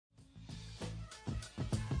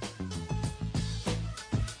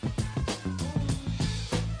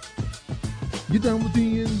Get down with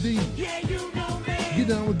D&D. Yeah, you know me. Get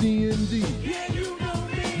down with D&D. Yeah, you know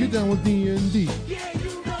me. Get down with D&D. Yeah,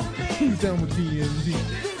 you know me. Who's down with D&D?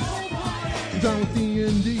 This whole party. Get down with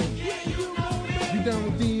D&D. Yeah, you know me. Get down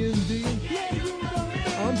with D&D. Yeah, you know me.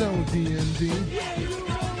 I'm down with D&D. Yeah, you know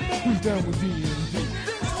me. Who's down with D&D?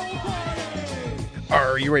 This whole party.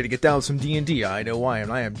 Are you ready to get down with some D&D? I know I am.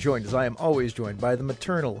 I am joined, as I am always joined, by the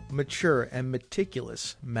maternal, mature, and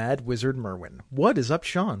meticulous Mad Wizard Merwin. What is up,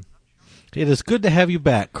 Sean? It is good to have you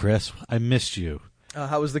back, Chris. I missed you.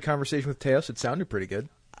 How was the conversation with Teos? It sounded pretty good.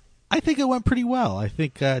 I think it went pretty well. I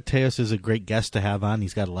think Teos is a great guest to have on.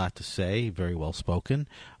 He's got a lot to say, very well spoken.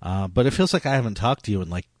 But it feels like I haven't talked to you in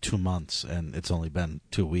like 2 months, and it's only been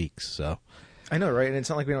 2 weeks. So I know, right? And it's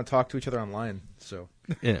not like we don't talk to each other online. So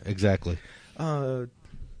yeah, exactly. How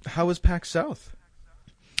was PAX South?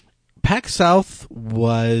 PAX South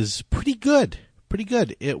was pretty good. Pretty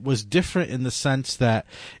good. It was different in the sense that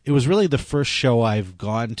it was really the first show I've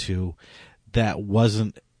gone to that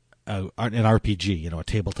wasn't an RPG, a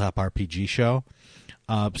tabletop RPG show.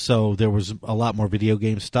 So there was a lot more video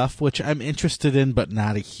game stuff, which I'm interested in, but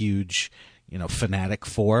not a huge, fanatic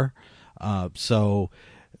for. And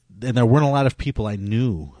there weren't a lot of people I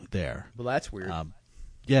knew there. Well, that's weird.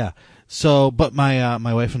 Yeah. So, but my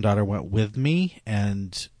wife and daughter went with me,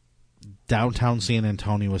 and downtown San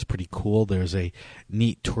Antonio was pretty cool. There's a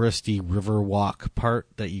neat touristy river walk part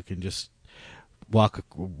that you can just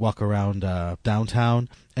walk around downtown,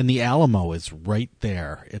 and the Alamo is right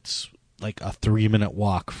there. It's like a 3-minute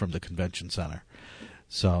walk from the convention center.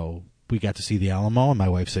 So we got to see the Alamo, and my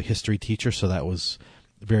wife's a history teacher, so that was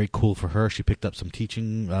very cool for her. She picked up some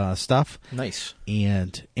teaching stuff. Nice.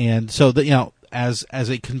 And so that as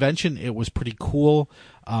a convention, it was pretty cool,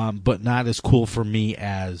 but not as cool for me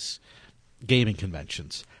as gaming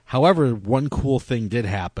conventions. However, one cool thing did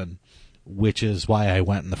happen, which is why I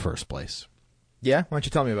went in the first place. Yeah? Why don't you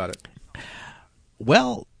tell me about it?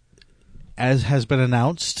 Well, as has been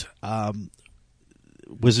announced,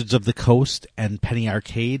 Wizards of the Coast and Penny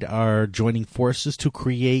Arcade are joining forces to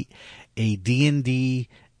create a D&D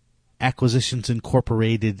Acquisitions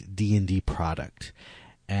Incorporated D&D product.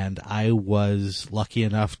 And I was lucky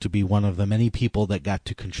enough to be one of the many people that got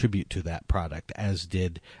to contribute to that product, as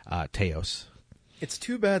did Teos. It's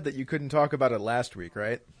too bad that you couldn't talk about it last week,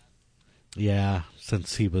 right? Yeah,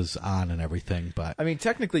 since he was on and everything. But I mean,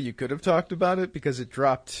 technically you could have talked about it because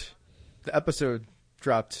the episode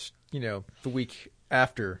dropped, the week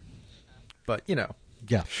after. But,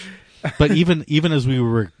 yeah. But even as we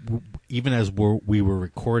were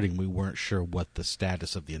recording, we weren't sure what the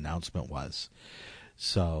status of the announcement was.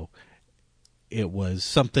 So it was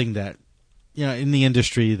something that, in the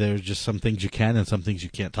industry, there's just some things you can and some things you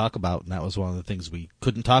can't talk about. And that was one of the things we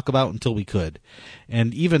couldn't talk about until we could.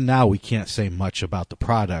 And even now, we can't say much about the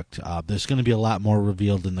product. There's going to be a lot more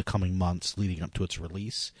revealed in the coming months leading up to its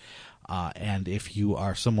release. And if you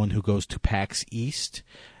are someone who goes to PAX East,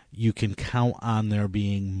 you can count on there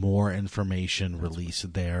being more information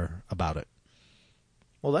released there about it.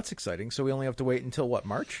 Well, that's exciting. So we only have to wait until what,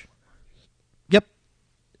 March? Yep.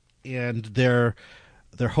 And they're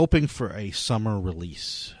hoping for a summer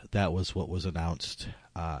release. That was what was announced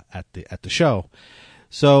at the show.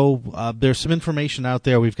 So there's some information out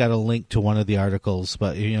there. We've got a link to one of the articles,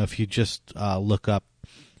 but if you just look up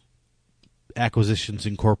Acquisitions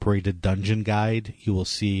Incorporated Dungeon Guide, you will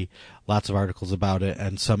see lots of articles about it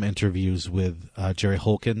and some interviews with Jerry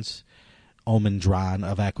Holkins, Omen Dran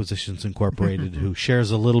of Acquisitions Incorporated, who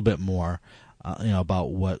shares a little bit more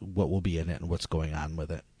about what will be in it and what's going on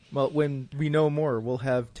with it. Well, when we know more, we'll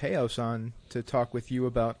have Teos on to talk with you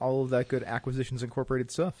about all of that good Acquisitions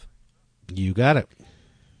Incorporated stuff. You got it.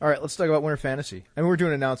 All right, let's talk about Winter Fantasy. And we're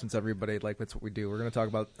doing announcements, everybody. Like, that's what we do. We're going to talk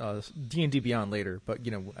about D&D Beyond later. But,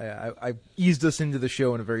 I eased us into the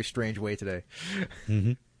show in a very strange way today.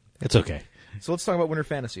 Mm-hmm. It's okay. So let's talk about Winter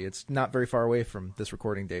Fantasy. It's not very far away from this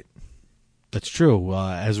recording date. That's true.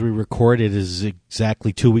 As we record, it is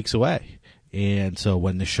exactly 2 weeks away. And so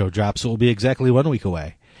when the show drops, it will be exactly 1 week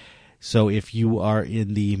away. So if you are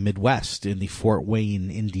in the Midwest, in the Fort Wayne,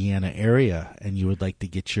 Indiana area, and you would like to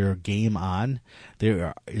get your game on,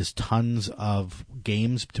 there is tons of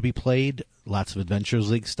games to be played, lots of Adventures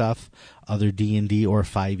League stuff, other D&D or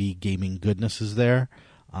 5e gaming goodness is there.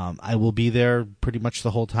 I will be there pretty much the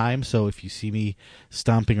whole time, so if you see me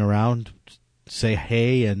stomping around, say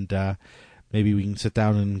hey, and maybe we can sit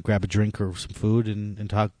down and grab a drink or some food and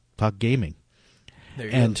talk gaming. There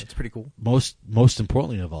you go. It's pretty cool. Most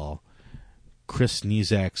importantly of all, Chris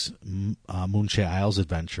Nizak's Moonshade Isles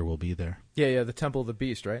adventure will be there. Yeah, the Temple of the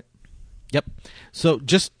Beast, right? Yep. So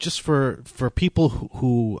just for people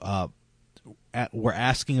who were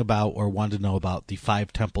asking about or wanted to know about the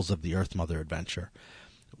 5 Temples of the Earth Mother adventure.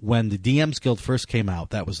 When the DMs Guild first came out,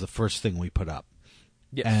 that was the first thing we put up.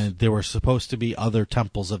 Yes. And there were supposed to be other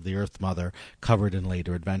Temples of the Earth Mother covered in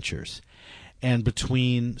later adventures. And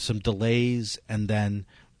between some delays and then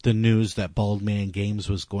the news that Bald Man Games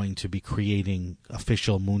was going to be creating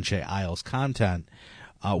official Moonshade Isles content,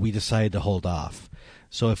 we decided to hold off.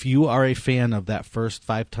 So if you are a fan of that first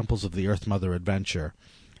 5 Temples of the Earth Mother adventure,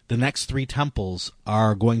 the next 3 temples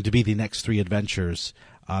are going to be the next 3 adventures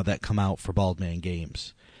that come out for Bald Man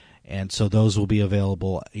Games. And so those will be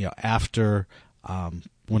available, after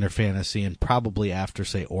Winter Fantasy and probably after,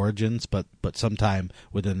 say, Origins, but sometime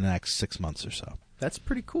within the next 6 months or so. That's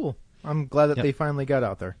pretty cool. I'm glad that Yep. they finally got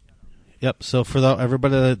out there. Yep. So for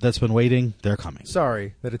everybody that's been waiting, they're coming.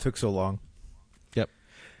 Sorry that it took so long. Yep.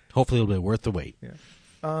 Hopefully it'll be worth the wait.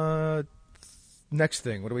 Yeah. Next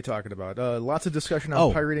thing, what are we talking about? Lots of discussion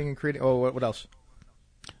on pirating and creating. Oh, what else?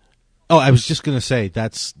 Oh, I was just going to say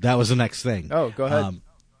that was the next thing. Oh, go ahead.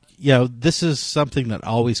 This is something that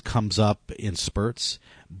always comes up in spurts,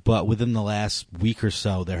 but within the last week or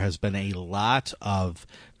so, there has been a lot of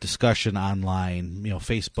discussion online,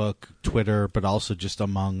 Facebook, Twitter, but also just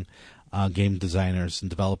among game designers and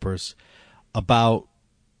developers about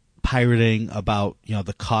pirating, about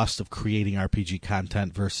the cost of creating RPG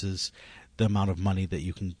content versus the amount of money that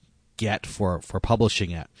you can get for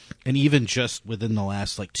publishing it. And even just within the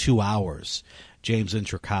last 2 hours, James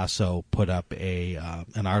Introcaso put up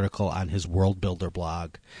an article on his World Builder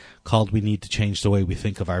blog called "We Need to Change the Way We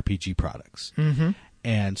Think of RPG Products." Mm-hmm.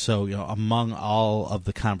 And so, among all of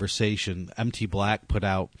the conversation, MT Black put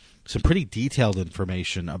out some pretty detailed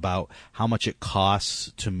information about how much it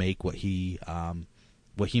costs to make what he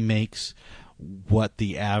makes, what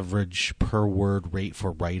the average per word rate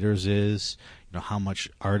for writers is, how much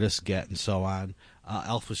artists get, and so on.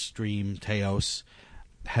 Alpha Stream Teos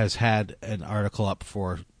has had an article up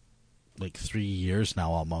for 3 years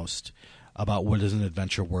now almost about what is an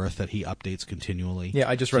adventure worth that he updates continually. Yeah,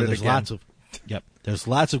 I just read it again. There's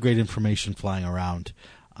lots of great information flying around.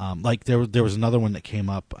 There was another one that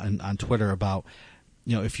came up on Twitter about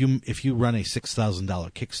if you run a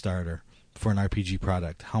 $6,000 Kickstarter for an RPG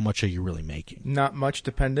product, how much are you really making? Not much,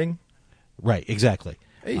 depending. Right, exactly.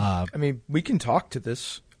 Hey, I mean, we can talk to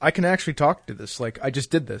this. I can actually talk to this. I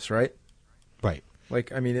just did this, right? Right.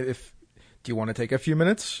 Do you want to take a few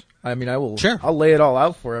minutes? I mean, I will. Sure. I'll lay it all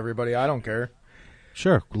out for everybody. I don't care.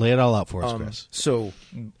 Sure. Lay it all out for us, Chris. So,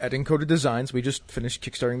 at Encoded Designs, we just finished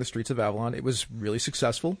kickstarting the Streets of Avalon. It was really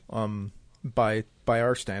successful by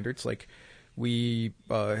our standards. We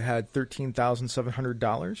had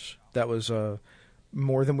 $13,700. That was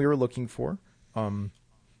more than we were looking for.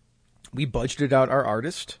 We budgeted out our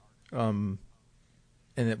artist, and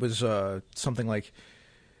it was something like,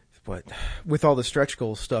 with all the stretch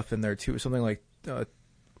goal stuff in there too, something like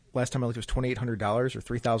last time I looked, it was $2,800 or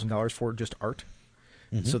 $3,000 for just art.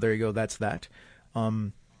 Mm-hmm. So there you go. That's that.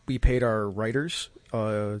 We paid our writers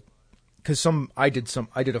because I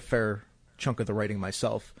did a fair chunk of the writing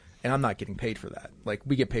myself, and I'm not getting paid for that.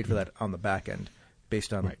 We get paid for that on the back end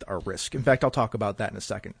based on our risk. In fact, I'll talk about that in a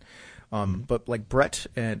second. But Brett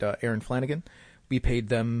and Aaron Flanagan, we paid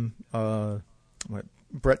them.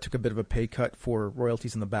 Brett took a bit of a pay cut for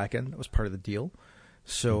royalties in the back end. That was part of the deal.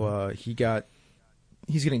 So he's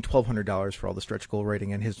getting $1,200 for all the stretch goal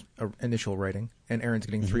writing and his initial writing, and Aaron's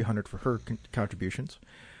getting $300 for her contributions.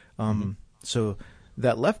 So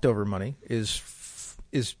that leftover money is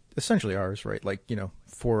essentially ours, right?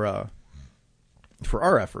 For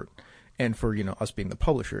our effort and for us being the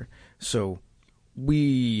publisher. So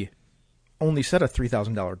we only set a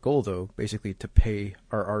 $3,000 goal, though, basically to pay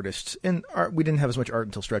our artists. And we didn't have as much art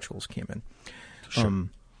until stretch goals came in. Sure.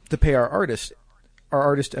 To pay our artist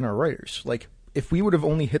and our writers. If we would have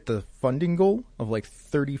only hit the funding goal of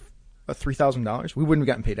 $3,000, we wouldn't have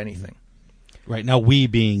gotten paid anything. Right. Now, we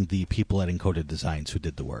being the people at Encoded Designs who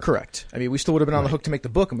did the work. Correct. I mean, we still would have been on the hook to make the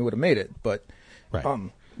book, and we would have made it. But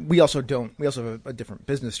we also have a different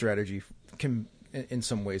business strategy in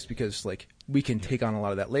some ways, because we can take on a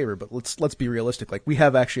lot of that labor. But let's be realistic. We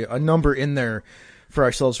have actually a number in there for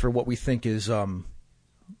ourselves for what we think is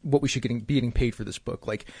what we should be getting paid for this book.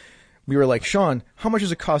 We were like, Sean, how much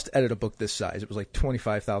does it cost to edit a book this size? It was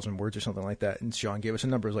 25,000 words or something like that. And Sean gave us a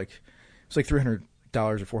number. It was $300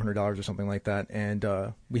 or $400 or something like that. And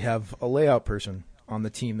we have a layout person on the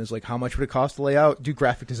team. Is how much would it cost to lay out, do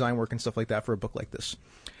graphic design work and stuff like that for a book like this?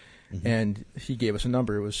 Mm-hmm. And he gave us a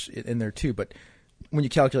number. It was in there too. But when you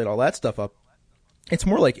calculate all that stuff up, it's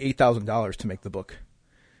more like $8,000 to make the book.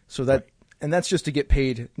 So and that's just to get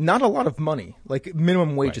paid not a lot of money,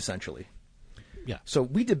 minimum wage essentially. Yeah. So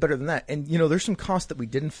we did better than that. And, you know, there's some costs that we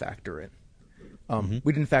didn't factor in.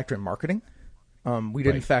 We didn't factor in marketing. We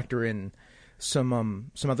didn't Right. factor in some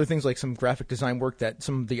other things, like some graphic design work that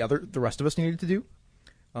the rest of us needed to do.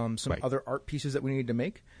 Some Right. other art pieces that we needed to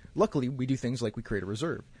make. Luckily, we do things like we create a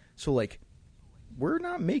reserve. So, like, we're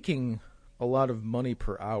not making a lot of money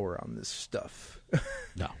per hour on this stuff.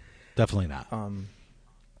 No, definitely not.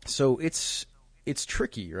 So it's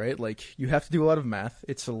tricky, right? Like, you have to do a lot of math.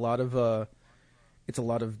 It's all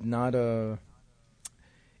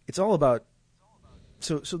about.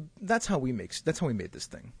 So that's how we made this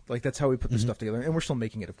thing. Like, that's how we put this stuff together, and we're still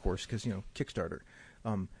making it, of course, because, you know, Kickstarter.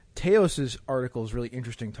 Teos's article is really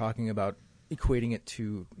interesting, talking about equating it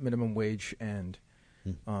to minimum wage and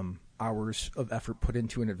hours of effort put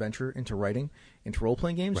into an adventure, into writing, into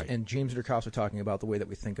role-playing games. Right. And James Durkowski talking about the way that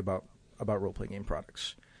we think about role-playing game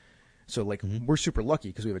products. So, like, we're super lucky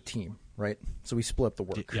because we have a team, right? So we split up the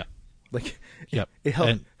work. Yeah. Like, Yep. it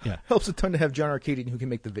helps. And- yeah. Helps a ton to have John Arcadian who can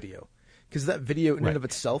make the video, because that video in Right. and of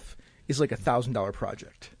itself is like $1,000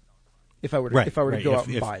 project. If I were to Right, go right. out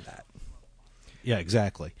and If- buy that. Yeah,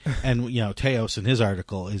 exactly. And, you know, Teos in his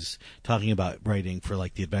article is talking about writing for,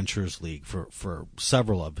 like, the Adventurers League for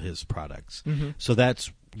several of his products. So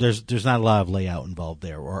there's not a lot of layout involved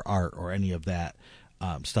there, or art, or any of that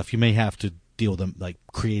stuff. You may have to deal with them, like,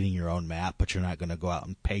 creating your own map, but you're not going to go out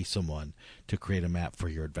and pay someone to create a map for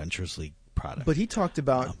your Adventurers League product. But he talked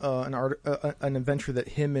about an adventure that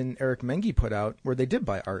him and Eric Mengi put out, where they did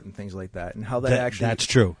buy art and things like that, and how that's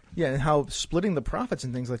true. Yeah, and how splitting the profits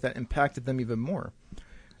and things like that impacted them even more.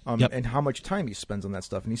 Yep. And how much time he spends on that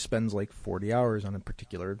stuff. And he spends like 40 hours on a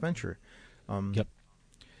particular adventure. Yep.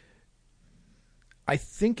 I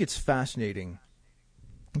think it's fascinating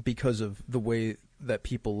because of the way that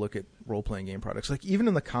people look at role-playing game products. Like, even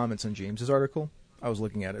in the comments on James's article, I was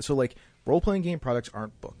looking at it. So, like, role-playing game products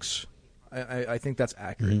aren't books. I think that's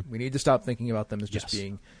accurate. We need to stop thinking about them as just Yes.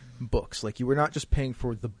 being books. Like, you were not just paying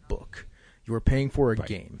for the book. You were paying for a Right.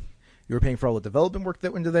 game. You were paying for all the development work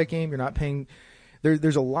that went into that game. You're not paying...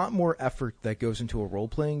 There's a lot more effort that goes into a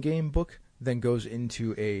role-playing game book than goes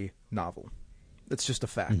into a novel. That's just a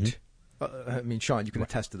fact. I mean, Sean, you can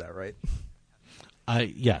attest to that, right?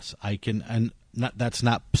 Yes, I can, and that's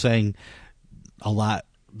not saying a lot.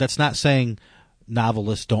 That's not saying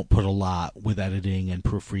novelists don't put a lot with editing and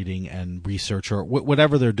proofreading and research, or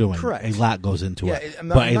whatever they're doing. Correct. A lot goes into Yeah, it, I'm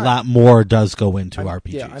not- but I'm a not- lot more does go into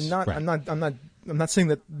RPGs. Yeah, I'm not. Right. I'm not saying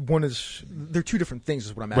that one is. They're two different things.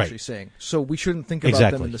 Is what I'm Right. actually saying. So we shouldn't think about them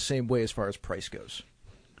Exactly. in the same way as far as price goes.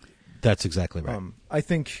 That's exactly right. I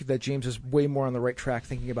think that James is way more on the right track,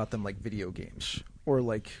 thinking about them like video games or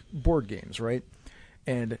like board games, right?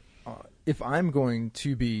 And if I'm going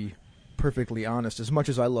to be perfectly honest, as much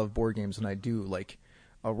as I love board games and I do, like,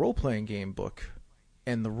 a role-playing game book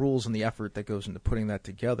and the rules and the effort that goes into putting that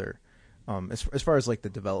together, as far as like the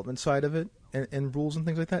development side of it and rules and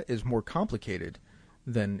things like that, is more complicated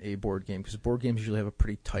than a board game, because board games usually have a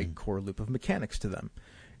pretty tight core loop of mechanics to them,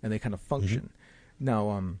 and they kind of function.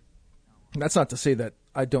 Now, that's not to say that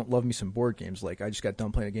I don't love me some board games. Like, I just got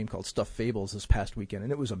done playing a game called Stuffed Fables this past weekend,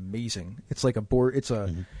 and it was amazing. It's like a board. It's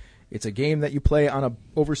a game that you play on a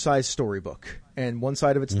oversized storybook, and one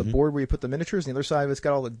side of it's the board where you put the miniatures, and the other side of it's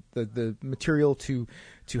got all the material to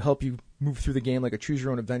help you move through the game, like a choose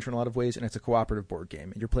your own adventure in a lot of ways. And it's a cooperative board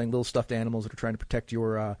game, and you're playing little stuffed animals that are trying to protect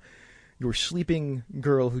your sleeping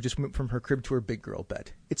girl who just went from her crib to her big girl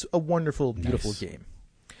bed. It's a wonderful, beautiful Nice. game.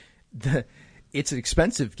 It's an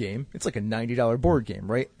expensive game. It's like a $90 board game,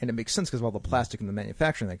 right? And it makes sense because of all the plastic and the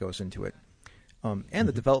manufacturing that goes into it. And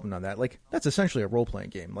the development on that. Like, that's essentially a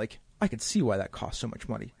role-playing game. Like, I could see why that costs so much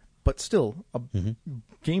money. But still, a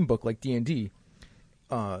game book like D&D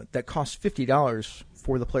that costs $50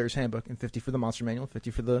 for the player's handbook and $50 for the monster manual,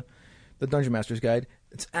 $50 for the Dungeon Master's Guide,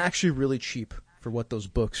 it's actually really cheap for what those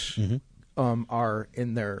books are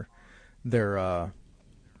in their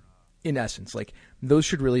in essence. Like, those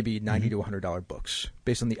should really be $90 to $100 books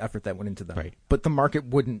based on the effort that went into them. Right. But the market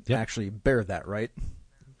wouldn't Yep. actually bear that, right?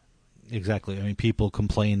 Exactly. I mean, people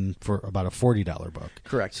complain for about a $40 book.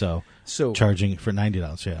 Correct. So So charging for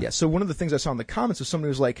 $90. Yeah. yeah. So one of the things I saw in the comments was somebody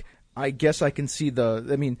was like, "I guess I can see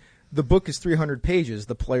the book is 300 pages,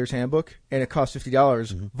 the player's handbook, and it costs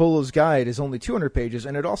 $50. Volo's Guide is only 200 pages,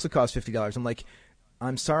 and it also costs $50." I'm like,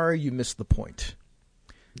 I'm sorry, you missed the point.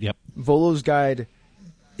 Yep. Volo's Guide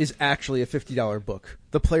is actually a $50 book.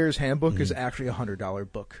 The player's handbook is actually a $100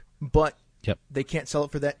 book, but Yep. they can't sell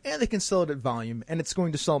it for that, and they can sell it at volume, and it's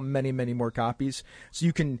going to sell many, many more copies, so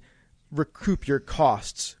you can recoup your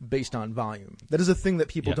costs based on volume. That is a thing that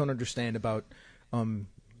people Yeah. don't understand about game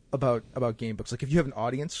books. Like, if you have an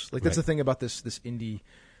audience, like, that's Right. the thing about this indie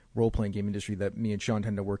role-playing game industry that me and Sean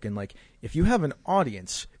tend to work in. Like, if you have an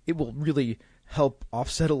audience, it will really help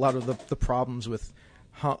offset a lot of the problems with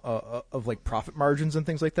of like profit margins and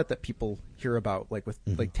things like that people hear about. Like with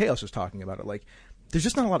like Teos was talking about it. Like, there's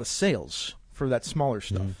just not a lot of sales for that smaller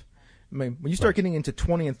stuff. I mean, when you start getting into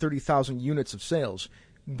 20 and 30,000 units of sales,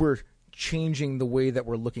 we're changing the way that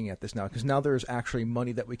we're looking at this now, because now there's actually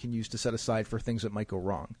money that we can use to set aside for things that might go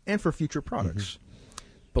wrong and for future products.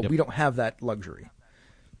 But we don't have that luxury.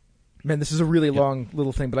 Man, this is a really long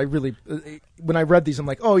little thing, but I really, when I read these, I'm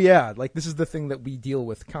like, oh yeah, like this is the thing that we deal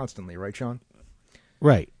with constantly, right, Sean?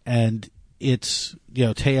 Right. And it's,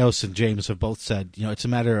 Teos and James have both said, it's a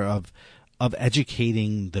matter of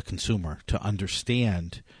educating the consumer to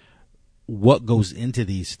understand what goes into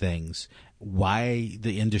these things, why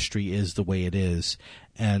the industry is the way it is,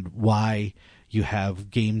 and why you have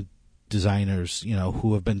game designers,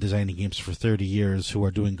 who have been designing games for 30 years who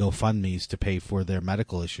are doing GoFundMes to pay for their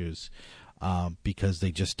medical issues because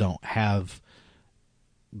they just don't have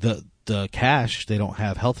the cash, they don't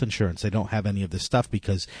have health insurance, they don't have any of this stuff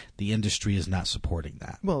because the industry is not supporting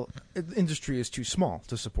that. Well, the industry is too small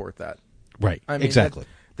to support that. Right. I mean, exactly.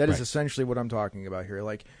 That is Right. essentially what I'm talking about here.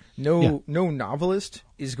 Like, no novelist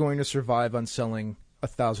is going to survive on selling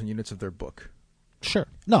 1,000 units of their book. Sure.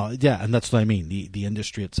 No, yeah, and that's what I mean. The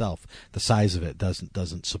industry itself, the size of it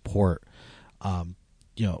doesn't support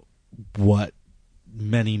what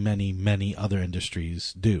many other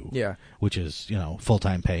industries do. Yeah. Which is,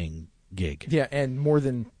 full-time paying gig. Yeah, and more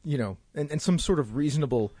than, and some sort of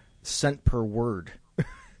reasonable cent per word.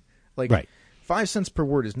 Like, Right. 5 cents per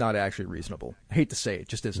word is not actually reasonable. I hate to say it,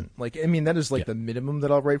 just isn't. Like, I mean, that is like the minimum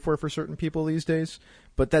that I'll write for certain people these days,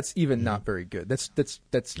 but that's even not very good. That's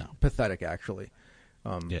pathetic, actually.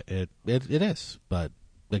 Yeah, it is. But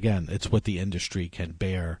again, it's what the industry can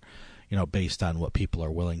bear, based on what people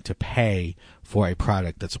are willing to pay for a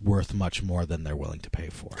product that's worth much more than they're willing to pay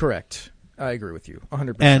for. Correct. I agree with you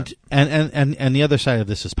 100%. And the other side of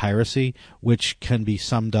this is piracy, which can be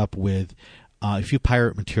summed up with if you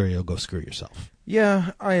pirate material, go screw yourself.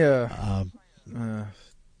 Yeah, I'm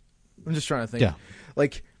just trying to think. Yeah.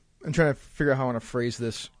 Like, I'm trying to figure out how I want to phrase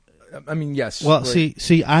this. I mean, yes. Well, right.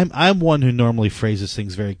 see, I'm one who normally phrases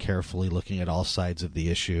things very carefully, looking at all sides of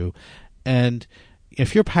the issue. And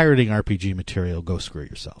if you're pirating RPG material, go screw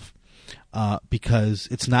yourself, because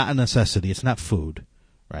it's not a necessity. It's not food,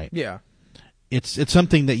 right? Yeah. It's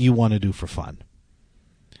something that you want to do for fun.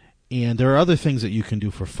 And there are other things that you can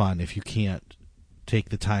do for fun if you can't take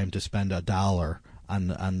the time to spend $1 on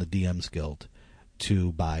the DM's Guild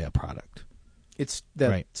to buy a product. It's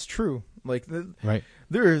Right. true. Like, Right.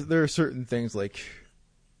 There are certain things like.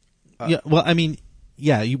 Yeah. Well, I mean,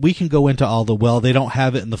 yeah, we can go into all they don't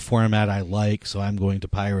have it in the format I like, so I'm going to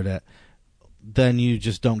pirate it. Then you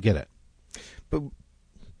just don't get it. But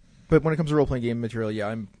when it comes to role-playing game material,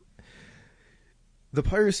 yeah, the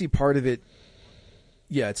piracy part of it.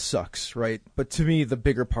 Yeah, it sucks, right? But to me, the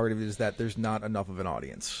bigger part of it is that there's not enough of an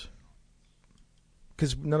audience.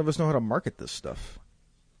 Because none of us know how to market this stuff.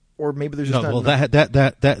 Or maybe there's just not enough.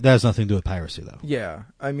 That has nothing to do with piracy, though. Yeah,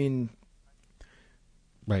 I mean...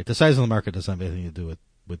 Right, the size of the market doesn't have anything to do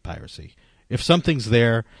with piracy. If something's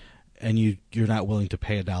there and you're not willing to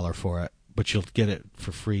pay $1 for it, but you'll get it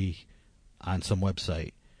for free on some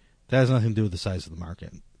website, that has nothing to do with the size of the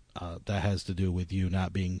market. That has to do with you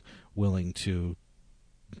not being willing to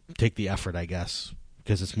take the effort, I guess,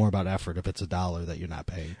 because it's more about effort if it's $1 that you're not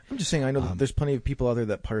paying. I'm just saying, I know that there's plenty of people out there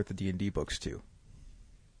that pirate the D&D books, too.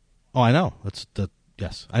 Oh, I know.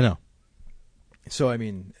 Yes, I know. So, I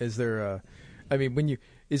mean, is there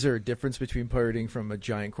is there a difference between pirating from a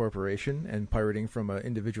giant corporation and pirating from an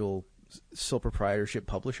individual sole proprietorship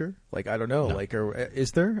publisher? Like, I don't know. No. Like,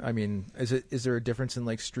 is there? I mean, is there a difference in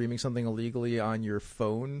like streaming something illegally on your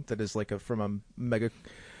phone that is like from a mega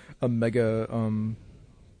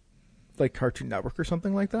like Cartoon Network or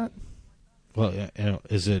something like that? Well,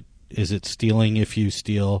 is it stealing if you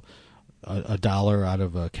steal $1 out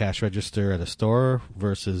of a cash register at a store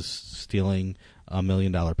versus stealing $1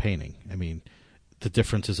 million painting? I mean, the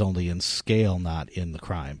difference is only in scale, not in the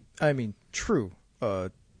crime. I mean, true.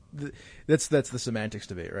 That's the semantics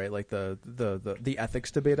debate, right? Like the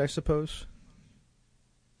ethics debate, I suppose.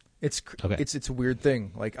 It's a weird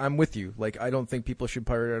thing. Like, I'm with you. Like, I don't think people should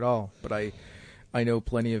pirate at all, but I know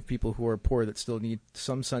plenty of people who are poor that still need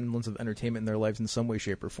some semblance of entertainment in their lives in some way,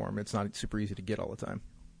 shape, or form. It's not super easy to get all the time.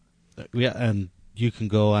 Yeah, and you can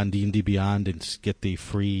go on D&D Beyond and get the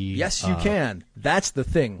free... Yes, you can. That's the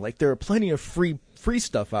thing. Like, there are plenty of free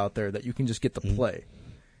stuff out there that you can just get to play.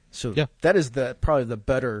 So that is probably the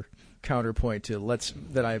better counterpoint to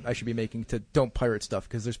I should be making to don't pirate stuff,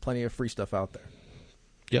 because there's plenty of free stuff out there.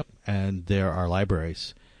 Yep, and there are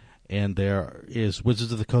libraries. And there is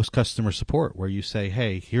Wizards of the Coast customer support where you say,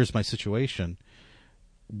 hey, here's my situation.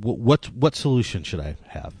 What solution should I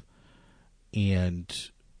have? And,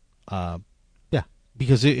 yeah,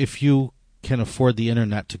 because if you can afford the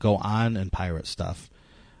internet to go on and pirate stuff,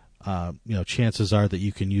 chances are that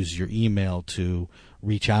you can use your email to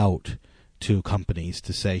reach out to companies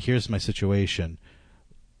to say, here's my situation.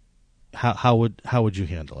 How would you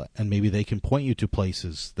handle it? And maybe they can point you to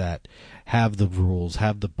places that have the rules,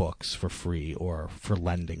 have the books for free or for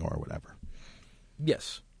lending or whatever.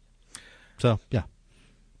 Yes. So yeah.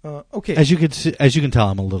 Okay. As you can tell,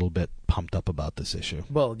 I'm a little bit pumped up about this issue.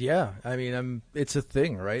 Well, yeah. I mean, it's a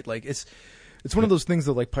thing, right? Like it's one of those things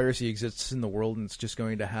that like piracy exists in the world and it's just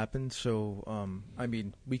going to happen. So, I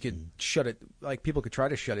mean, we could shut it. Like people could try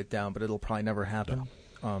to shut it down, but it'll probably never happen.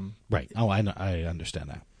 Right. Oh, I understand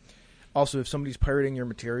that. Also, if somebody's pirating your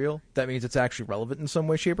material, that means it's actually relevant in some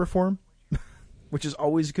way, shape, or form, which is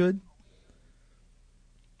always good.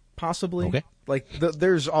 Possibly. Okay. Like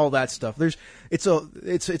there's all that stuff. It's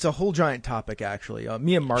a whole giant topic actually.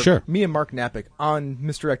 Me and Mark Napick on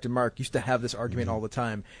Misdirected Mark used to have this argument all the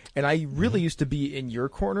time, and I really used to be in your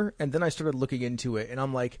corner, and then I started looking into it, and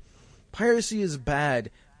I'm like, piracy is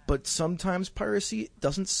bad. But sometimes piracy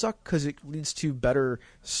doesn't suck because it leads to better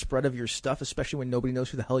spread of your stuff, especially when nobody knows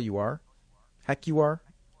who the hell you are. Heck, you are.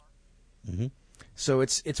 Mm-hmm. So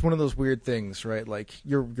it's one of those weird things, right? Like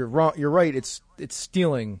you're wrong. You're right. It's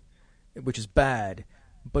stealing, which is bad,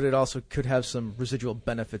 but it also could have some residual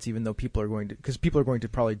benefits, even though people are going to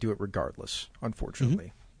probably do it regardless.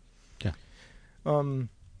 Unfortunately. Mm-hmm. Yeah.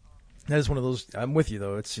 That is one of those. I'm with you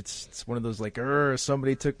though. It's one of those like,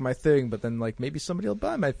 somebody took my thing, but then like maybe somebody will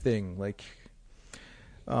buy my thing. Like,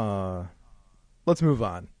 let's move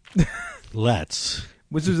on. Let's.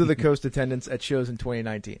 Wizards of the Coast attendance at shows in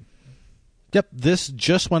 2019. Yep, this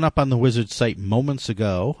just went up on the Wizards site moments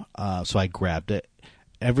ago, so I grabbed it.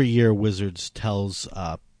 Every year, Wizards tells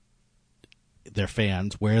their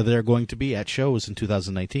fans where they're going to be at shows in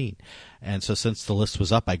 2019, and so since the list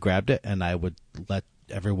was up, I grabbed it, and I would let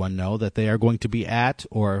everyone know that they are going to be at,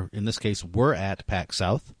 or in this case, were at PAX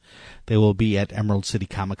South. They will be at Emerald City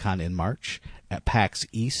Comic-Con in March, at PAX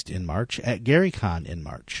East in March, at GaryCon in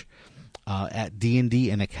March, at D&D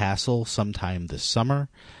in a Castle sometime this summer,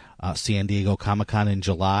 San Diego Comic-Con in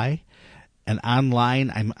July, and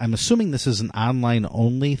online, I'm assuming this is an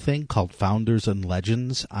online-only thing called Founders and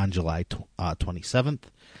Legends on July 27th.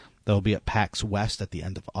 They'll be at PAX West at the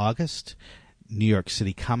end of August, New York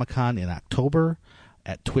City Comic-Con in October,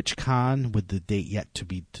 at TwitchCon with the date yet to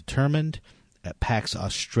be determined, at PAX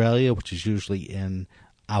Australia, which is usually in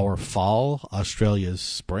our fall, Australia's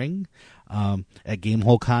spring, at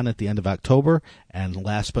GameholeCon at the end of October, and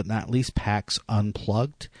last but not least, PAX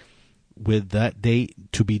Unplugged with that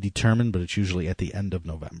date to be determined, but it's usually at the end of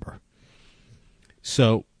November.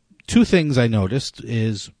 So, two things I noticed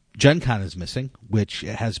is Gen Con is missing, which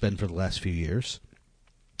it has been for the last few years.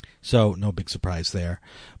 So, no big surprise there.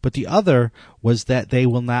 But the other was that they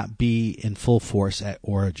will not be in full force at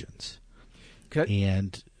Origins. Okay.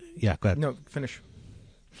 And, yeah, go ahead. No, finish.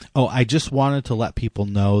 Oh, I just wanted to let people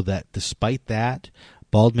know that despite that,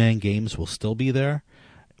 Baldman Games will still be there.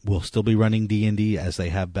 We'll still be running D&D as they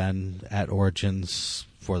have been at Origins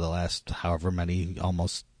for the last however many,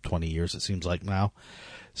 almost 20 years it seems like now.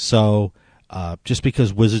 So just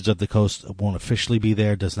because Wizards of the Coast won't officially be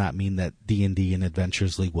there does not mean that D&D and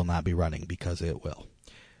Adventures League will not be running, because it will.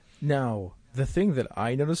 Now, the thing that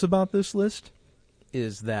I notice about this list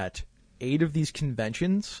is that 8 of these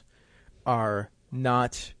conventions are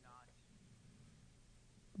not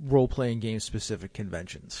role-playing game-specific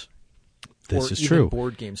conventions. This or is even true.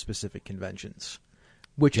 Board game-specific conventions,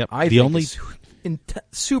 which Yep. I The think only- is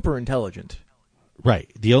super intelligent.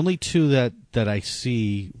 Right. The only two that I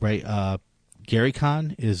see, right,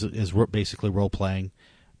 GaryCon is basically role-playing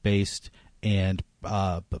based, and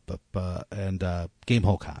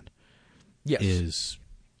GameholeCon Yes. is.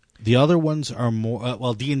 The other ones are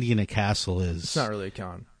more D&D in a Castle is. It's not really a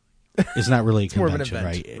con. It's not really a It's more of an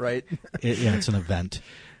convention, event, right? right? It's an event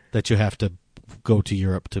that you have to go to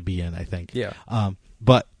Europe to be in, I think. Yeah.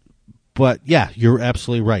 But yeah, you're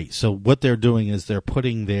absolutely right. So what they're doing is they're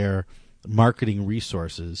putting their marketing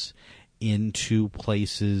resources into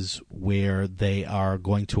places where they are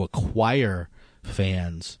going to acquire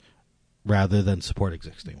fans rather than support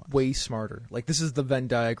existing ones. Way smarter. Like, this is the Venn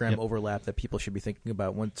diagram Yep. overlap that people should be thinking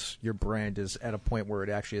about once your brand is at a point where it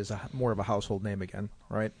actually is more of a household name again,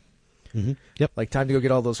 right? Mm-hmm. Yep. Like, time to go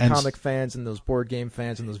get all those And comic fans and those board game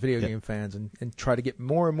fans and those video Yep. game fans and try to get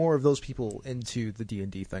more and more of those people into the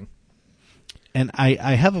D&D thing. And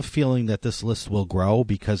I have a feeling that this list will grow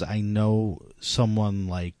because I know someone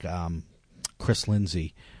like Chris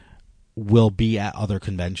Lindsay will be at other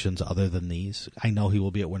conventions other than these. I know he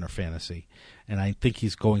will be at Winter Fantasy, and I think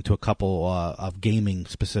he's going to a couple of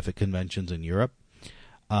gaming-specific conventions in Europe.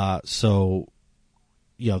 So,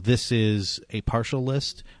 this is a partial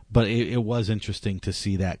list, but it was interesting to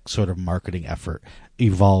see that sort of marketing effort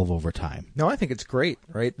evolve over time. No, I think it's great,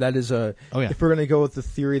 right? That is a. Oh, yeah. If we're going to go with the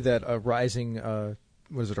theory that a rising, a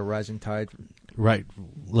rising tide Right,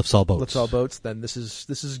 lifts all boats. Then this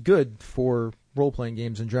is good for role playing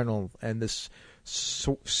games in general, and this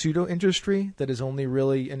pseudo industry that is only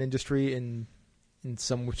really an industry in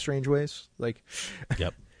some strange ways. Like,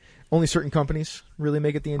 Yep. only certain companies really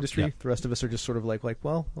make it the industry. Yep. The rest of us are just sort of like,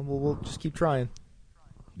 well, we'll just keep trying.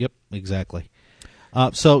 Yep, exactly.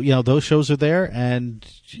 So, those shows are there, and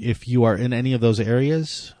if you are in any of those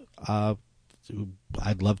areas,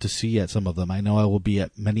 I'd love to see you at some of them. I know I will be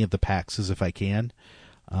at many of the PAXs if I can,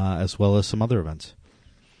 as well as some other events.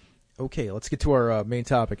 Okay, let's get to our main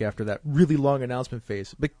topic after that really long announcement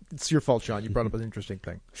phase. But it's your fault, Sean. You brought up an interesting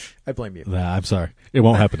thing. I blame you. Nah, I'm sorry. It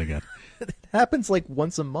won't happen again. It happens like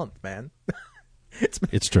once a month, man.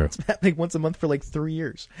 It's true. It's happening once a month for like 3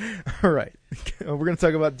 years. All right. We're going to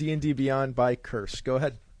talk about D&D Beyond by Curse. Go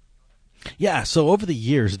ahead. Yeah, so over the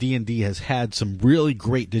years, D&D has had some really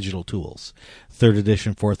great digital tools. 3rd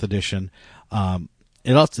edition, 4th edition.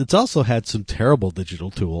 It's also had some terrible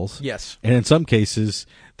digital tools. Yes. And in some cases,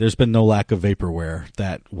 there's been no lack of vaporware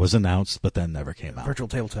that was announced but then never came out. Virtual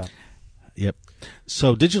tabletop. Yep.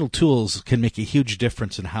 So digital tools can make a huge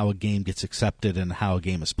difference in how a game gets accepted and how a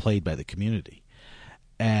game is played by the community.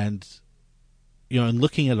 And, in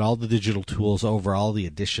looking at all the digital tools over all the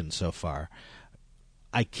editions so far,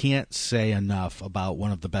 I can't say enough about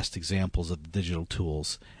one of the best examples of the digital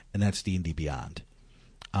tools, and that's D&D Beyond.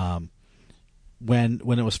 When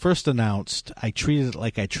it was first announced, I treated it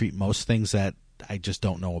like I treat most things that I just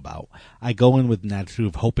don't know about. I go in with an attitude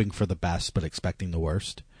of hoping for the best but expecting the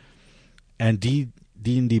worst. And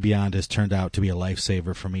D&D Beyond has turned out to be a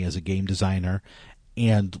lifesaver for me as a game designer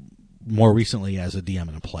and more recently as a DM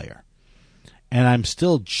and a player. And I'm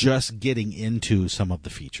still just getting into some of the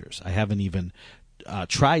features. I haven't even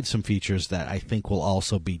tried some features that I think will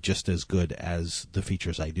also be just as good as the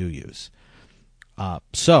features I do use.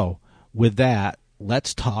 So, with that,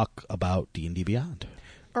 let's talk about D&D Beyond.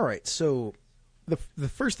 All right. So the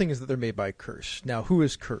first thing is that they're made by Curse. Now, who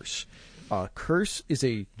is Curse? Curse is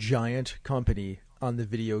a giant company on the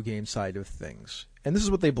video game side of things. And this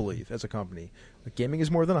is what they believe as a company. Gaming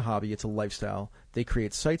is more than a hobby, it's a lifestyle. They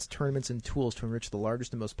create sites, tournaments, and tools to enrich the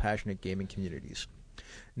largest and most passionate gaming communities.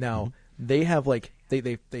 Now, they have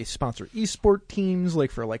they sponsor esport teams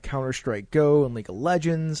for Counter-Strike Go and League of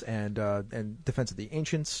Legends and Defense of the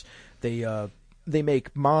Ancients. They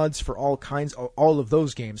make mods for all of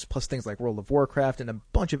those games, plus things like World of Warcraft and a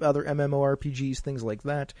bunch of other MMORPGs, things like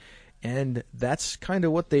that. And that's kind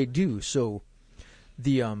of what they do. So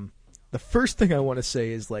the first thing I want to say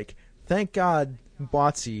is thank God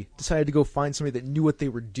WotC decided to go find somebody that knew what they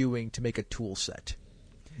were doing to make a tool set.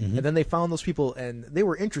 Mm-hmm. And then they found those people, and they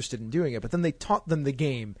were interested in doing it, but then they taught them the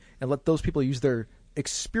game and let those people use their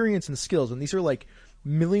experience and skills. And these are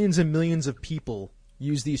millions and millions of people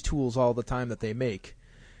use these tools all the time that they make,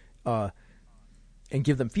 and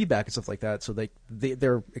give them feedback and stuff like that. So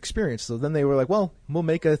they're experienced. So then they were like, well, we'll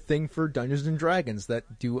make a thing for Dungeons and Dragons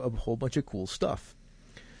that do a whole bunch of cool stuff.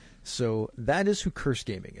 So that is who Curse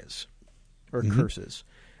Gaming is, or Curse is.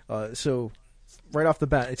 So right off the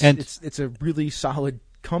bat, it's a really solid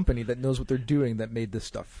company that knows what they're doing that made this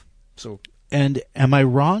stuff. So, and am I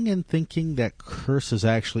wrong in thinking that Curse is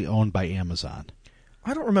actually owned by Amazon?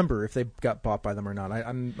 I don't remember if they got bought by them or not.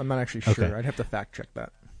 I'm not actually sure. Okay. I'd have to fact check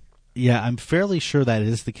that. Yeah, I'm fairly sure that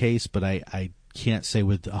is the case, but I can't say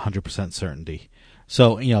with 100% certainty.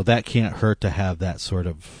 So, that can't hurt to have that sort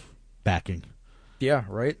of backing. Yeah,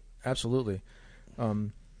 right? Absolutely.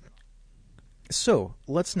 So,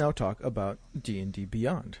 let's now talk about D&D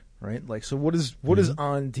Beyond, right? So what is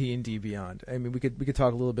on D&D Beyond? I mean, we could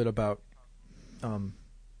talk a little bit about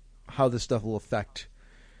how this stuff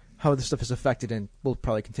has affected and will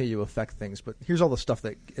probably continue to affect things, but here's all the stuff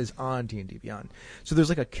that is on D&D Beyond. So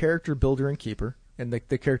there's a character builder and keeper, and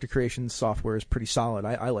the character creation software is pretty solid.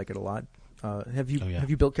 I like it a lot. Have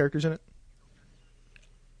you built characters in it?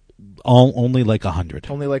 Only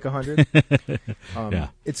 100. Only 100? Yeah.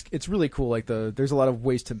 It's really cool. There's a lot of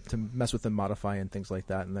ways to mess with and modify and things like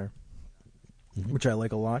that in there. which I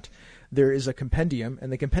like a lot. There is a compendium,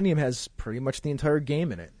 and the compendium has pretty much the entire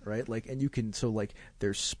game in it, right? Like, and you can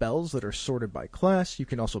there's spells that are sorted by class. You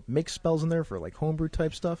can also make spells in there for like homebrew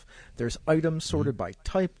type stuff. There's items sorted by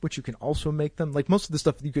type, which you can also make them. Like most of the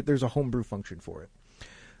stuff, there's a homebrew function for it.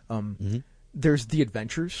 There's the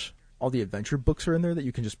adventures. All the adventure books are in there that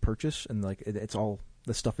you can just purchase, and like it's all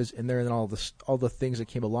the stuff is in there, and then all the things that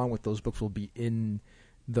came along with those books will be in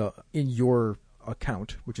your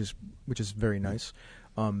account, which is very nice.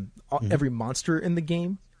 Every monster in the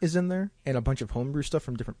game is in there, and a bunch of homebrew stuff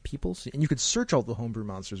from different people. And you could search all the homebrew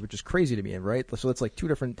monsters, which is crazy to me, right? So that's like 2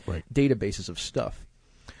 different databases of stuff.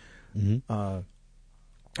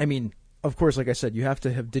 I mean, of course, like I said, you have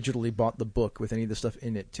to have digitally bought the book with any of the stuff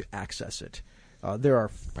in it to access it. There are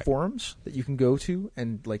forums that you can go to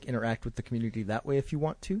and like interact with the community that way if you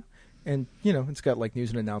want to. And, it's got like news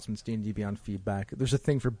and announcements, D&D Beyond feedback. There's a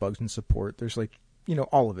thing for bugs and support. There's like,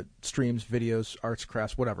 all of it. Streams, videos, arts,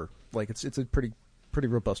 crafts, whatever. Like it's a pretty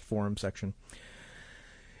robust forum section.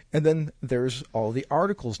 And then there's all the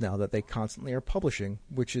articles now that they constantly are publishing,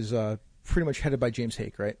 which is pretty much headed by James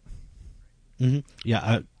Hake, right?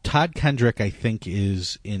 Yeah, Todd Kendrick, I think,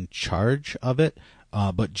 is in charge of it,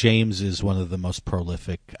 but James is one of the most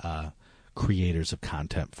prolific creators of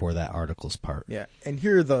content for that articles part. Yeah, and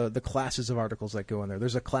here are the classes of articles that go in there.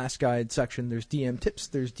 There's a class guide section, there's DM tips,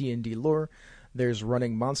 there's D&D lore, there's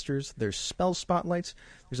running monsters, there's spell spotlights,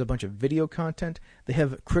 there's a bunch of video content. They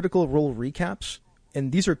have Critical Role recaps,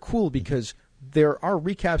 and these are cool because there are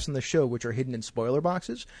recaps in the show which are hidden in spoiler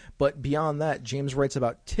boxes, but beyond that, James writes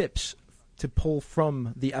about tips to pull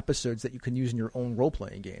from the episodes that you can use in your own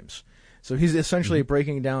role-playing games. So he's essentially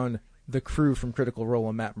breaking down the crew from Critical Role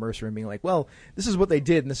and Matt Mercer and being like, well, this is what they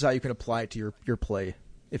did, and this is how you can apply it to your play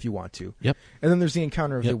if you want to. Yep. And then there's the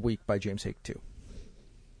Encounter of the Week by James Hake, too.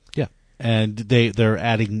 Yeah. And they're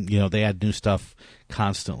adding, they add new stuff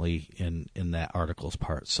constantly in that articles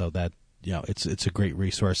part. So that, it's a great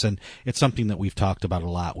resource, and it's something that we've talked about a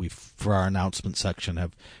lot. We've, for our announcement section,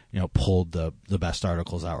 have, pulled the best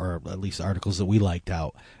articles out, or at least articles that we liked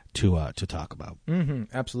out to talk about.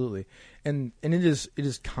 Absolutely. And it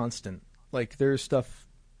is constant. Like there's stuff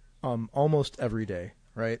almost every day,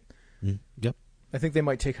 right? Yep. I think they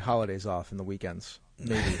might take holidays off in the weekends,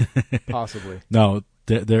 maybe, possibly. No,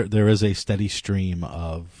 there is a steady stream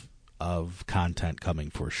of content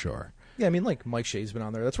coming for sure. Yeah, I mean, like Mike Shea's been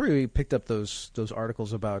on there. That's where he picked up those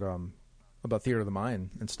articles about Theater of the Mind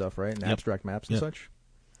and stuff, right? And abstract maps and such.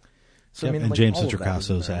 So I mean, and like, James all of that Citrocasso's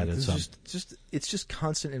is in there. added some. It's just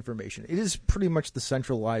constant information. It is pretty much the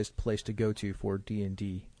centralized place to go to for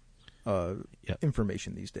D&D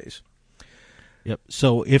information these days. Yep.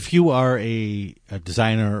 So if you are a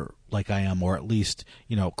designer like I am, or at least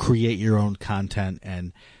create your own content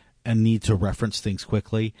and need to reference things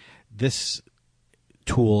quickly, this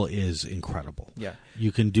tool is incredible. Yeah.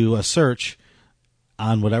 You can do a search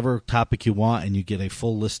on whatever topic you want, and you get a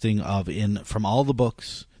full listing from all the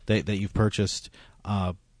books that you've purchased,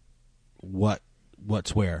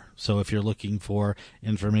 what's where. So if you're looking for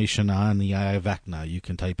information on the Eye of Vecna, you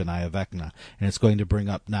can type in Eye of Vecna, and it's going to bring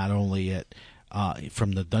up not only it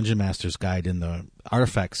from the Dungeon Master's Guide in the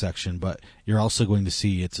artifact section, but you're also going to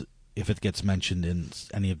see if it gets mentioned in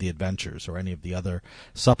any of the adventures or any of the other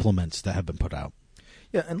supplements that have been put out.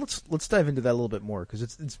 Yeah, and let's dive into that a little bit more because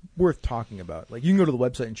it's worth talking about. Like you can go to the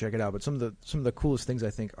website and check it out, but some of the coolest things I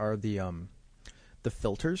think are the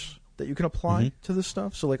filters that you can apply to this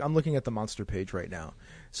stuff. So like I'm looking at the monster page right now.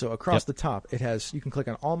 So across the top, you can click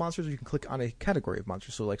on all monsters, or you can click on a category of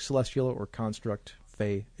monsters. So like celestial or construct,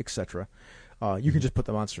 fey, etc. You can just put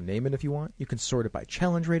the monster name in if you want. You can sort it by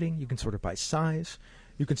challenge rating. You can sort it by size.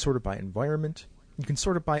 You can sort it by environment. You can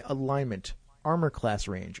sort it by alignment, armor class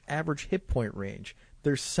range, average hit point range.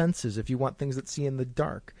 There's senses if you want things that see in the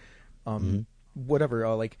dark.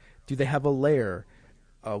 Whatever. Like, do they have a lair?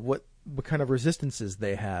 What kind of resistances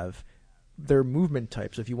they have? Their movement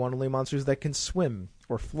types. If you want only monsters that can swim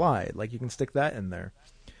or fly, like you can stick that in there.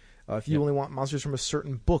 If you only want monsters from a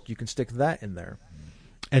certain book, you can stick that in there.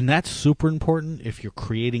 And that's super important if you're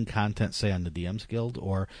creating content, say, on the DM's Guild,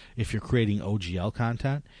 or if you're creating OGL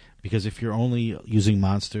content, because if you're only using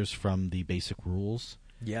monsters from the basic rules,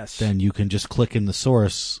 then you can just click in the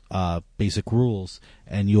source basic rules,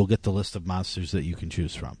 and you'll get the list of monsters that you can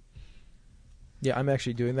choose from. Yeah, I'm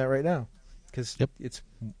actually doing that right now because it's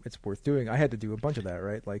worth doing. I had to do a bunch of that,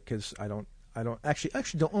 right? Like, because I don't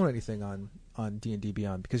actually don't own anything on D&D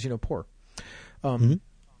Beyond because poor.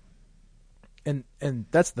 And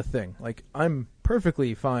that's the thing. Like, I'm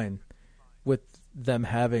perfectly fine with them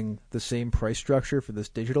having the same price structure for this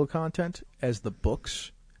digital content as the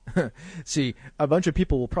books See, a bunch of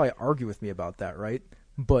people will probably argue with me about that, right?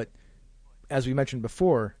 But as we mentioned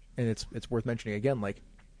before, and it's worth mentioning again, like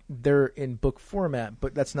they're in book format,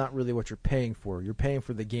 but that's not really what you're paying for. You're paying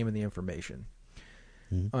for the game and the information,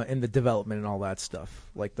 and the development and all that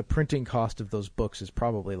stuff. Like the printing cost of those books is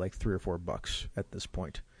probably like $3 or $4 at this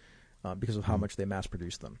point, because of how much they mass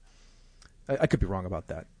produce them. I could be wrong about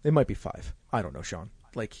that. It might be $5. I don't know, Sean.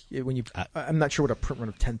 Like I'm not sure what a print run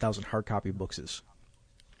of 10,000 hard copy books is.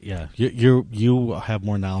 Yeah, you have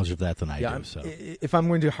more knowledge of that than I do. So if I'm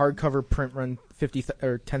going to hardcover print run 50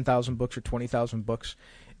 or 10,000 books or 20,000 books,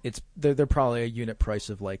 they're probably a unit price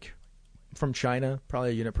of like from China, probably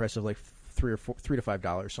a unit price of like $3 to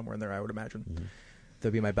 $5 somewhere in there. I would imagine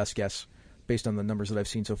that'd be my best guess based on the numbers that I've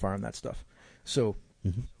seen so far on that stuff. So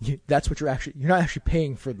that's what you're not actually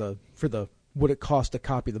paying for the what it costs to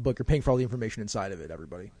copy the book. You're paying for all the information inside of it.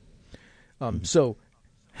 Everybody. So.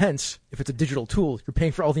 Hence, if it's a digital tool, you're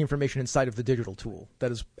paying for all the information inside of the digital tool.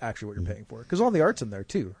 That is actually what you're paying for. Because all the art's in there,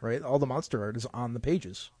 too, right? All the monster art is on the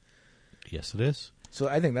pages. Yes, it is. So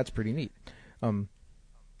I think that's pretty neat.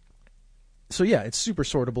 So, yeah, it's super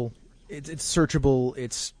sortable. It's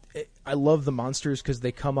searchable. I love the monsters because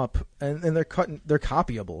they come up, and they're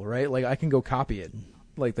copyable, right? Like, I can go copy it.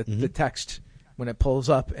 Like, the text, when it pulls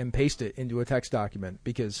up, and paste it into a text document.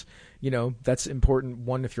 Because, that's important,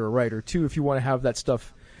 one, if you're a writer. Two, if you want to have that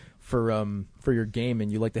stuff for your game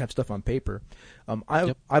and you like to have stuff on paper.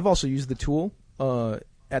 I've also used the tool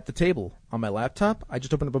at the table on my laptop. I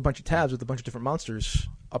just open up a bunch of tabs with a bunch of different monsters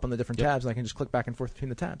up on the different tabs, and I can just click back and forth between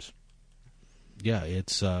the tabs. Yeah,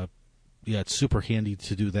 it's super handy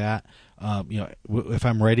to do that. If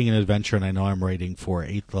I'm writing an adventure and I know I'm writing for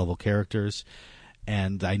 8th level characters,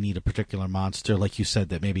 and I need a particular monster, like you said,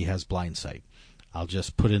 that maybe has blind sight, I'll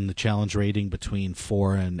just put in the challenge rating between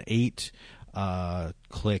 4 and 8.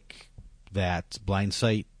 Click that blind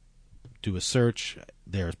sight, do a search.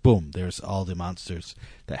 There's all the monsters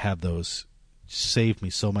that have those. Save me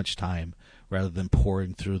so much time rather than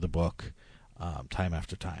pouring through the book time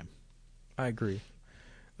after time. I agree.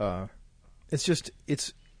 It's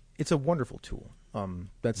a wonderful tool.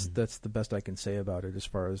 That's the best I can say about it as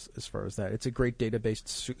far as that. It's a great database.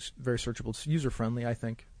 It's very searchable. It's user friendly. I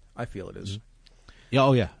feel it is. Yeah.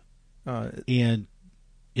 Oh yeah. And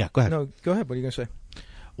yeah, go ahead. No, go ahead. What are you going to say?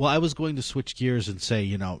 Well, I was going to switch gears and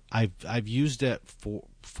say, I've used it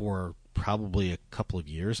for probably a couple of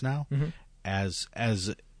years now as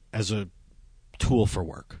a tool for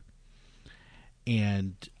work.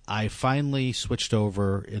 And I finally switched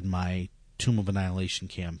over in my Tomb of Annihilation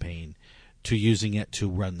campaign to using it to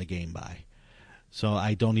run the game by. So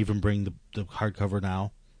I don't even bring the hardcover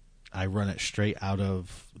now. I run it straight out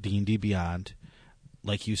of D&D Beyond.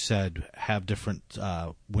 Like you said, have different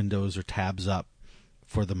windows or tabs up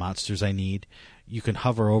for the monsters I need. You can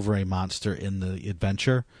hover over a monster in the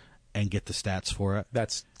adventure and get the stats for it.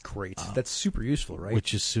 That's great. That's super useful, right?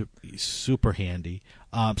 Which is super handy.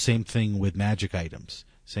 Same thing with magic items.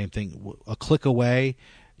 Same thing. A click away,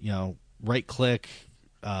 right click,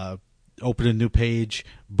 open a new page,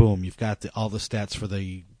 boom, you've got all the stats for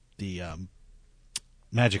the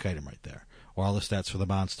magic item right there. Or all the stats for the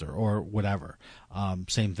monster, or whatever.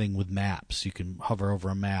 Same thing with maps. You can hover over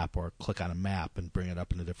a map or click on a map and bring it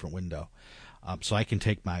up in a different window. So I can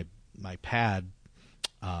take my pad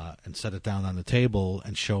and set it down on the table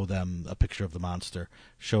and show them a picture of the monster,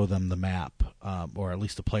 show them the map, or at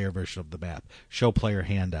least a player version of the map, show player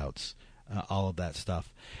handouts, all of that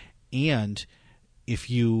stuff. And if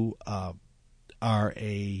you are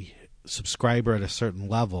a subscriber at a certain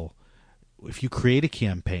level, if you create a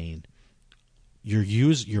campaign,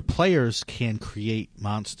 your players can create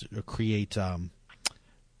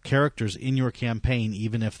characters in your campaign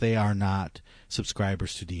even if they are not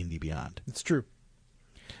subscribers to D&D Beyond. It's true.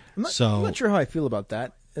 I'm not sure how I feel about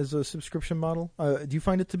that as a subscription model. Do you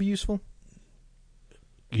find it to be useful?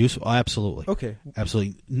 Useful, absolutely. Okay,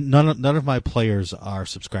 absolutely. None of my players are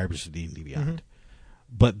subscribers to D&D Beyond,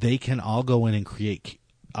 but they can all go in and create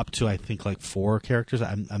up to I think like 4 characters.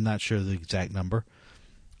 I'm not sure the exact number.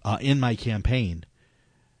 In my campaign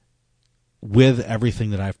with everything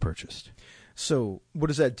that I've purchased. So what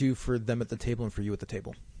does that do for them at the table and for you at the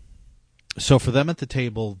table? So for them at the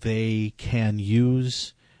table, they can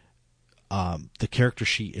use the character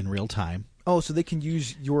sheet in real time. Oh, so they can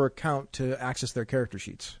use your account to access their character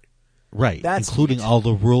sheets. Right, including all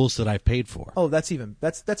the rules that I've paid for. Oh, that's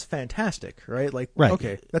fantastic, right? Like, right.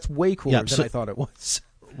 Okay, that's way cooler than I thought it was.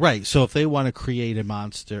 Right, so if they want to create a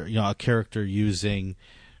monster, a character using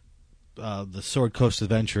the Sword Coast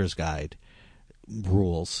Adventurers Guide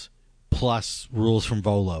rules, plus rules from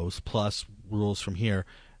Volos, plus rules from here,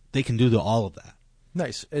 they can do all of that.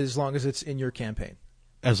 Nice, as long as it's in your campaign.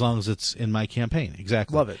 As long as it's in my campaign,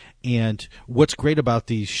 exactly. Love it. And what's great about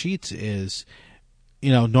these sheets is,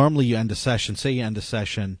 normally you end a session. Say you end a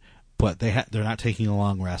session, but they're not taking a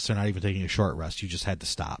long rest. They're not even taking a short rest. You just had to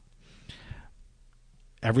stop.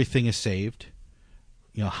 Everything is saved.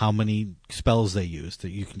 How many spells they used.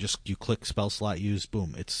 That you click spell slot used,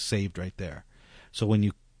 boom, it's saved right there. So when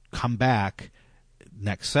you come back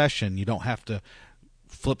next session, you don't have to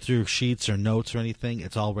flip through sheets or notes or anything.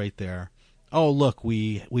 It's all right there. Oh, look,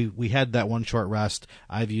 we had that one short rest.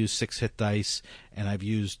 I've used 6 hit dice, and I've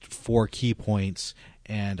used 4 key points,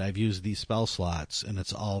 and I've used these spell slots, and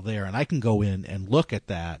it's all there. And I can go in and look at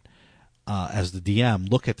that as the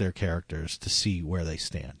DM, look at their characters to see where they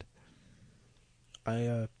stand.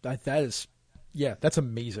 That's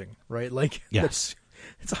amazing, right? Like, Yeah. it's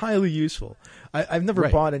highly useful. I've never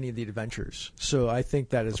Right. bought any of the adventures, so I think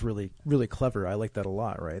that is really, really clever. I like that a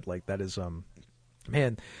lot, right? Like, that is,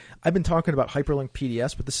 man, I've been talking about hyperlink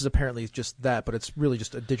PDFs, but this is apparently just that, but it's really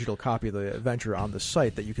just a digital copy of the adventure on the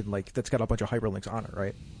site that you can, like, that's got a bunch of hyperlinks on it,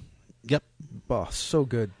 right? Yep. Oh, so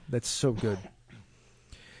good. That's so good.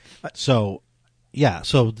 So, yeah.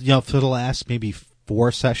 So, for the last maybe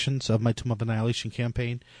 4 sessions of my Tomb of Annihilation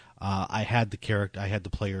campaign, I had the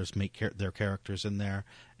players make their characters in there,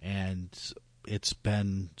 and it's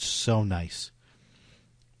been so nice.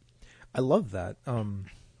 I love that.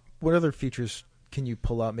 What other features can you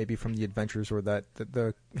pull out maybe from the adventures, or that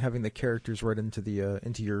the having the characters right into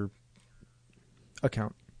your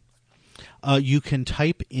account? You can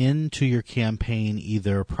type into your campaign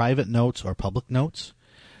either private notes or public notes.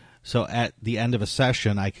 So at the end of a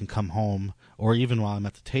session, I can come home, or even while I'm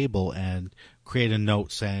at the table, and create a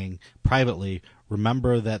note saying privately,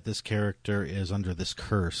 remember that this character is under this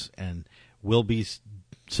curse and will be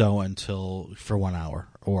so for 1 hour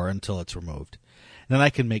or until it's removed. And then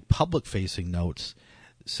I can make public-facing notes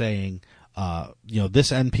saying,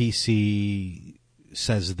 this NPC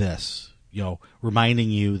says this,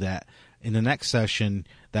 reminding you that in the next session,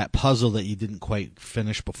 that puzzle that you didn't quite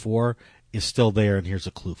finish before is still there, and here's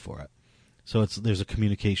a clue for it. So there's a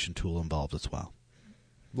communication tool involved as well.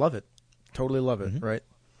 Love it. Totally love it, Mm-hmm. right?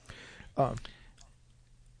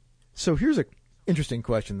 So here's an interesting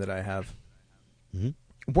question that I have.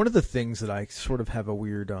 Mm-hmm. One of the things that I sort of have a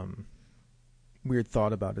weird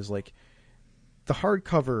thought about is, like, the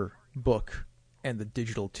hardcover book and the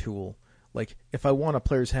digital tool. Like, if I want a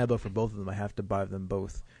player's handbook for both of them, I have to buy them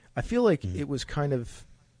both. I feel like it was kind of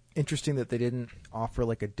interesting that they didn't offer,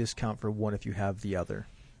 like, a discount for one if you have the other.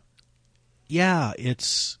 Yeah,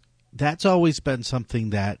 that's always been something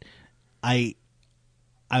that I'm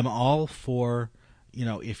all for.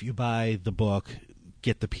 If you buy the book,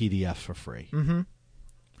 get the PDF for free,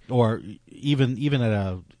 or even at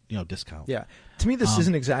a discount. Yeah, to me this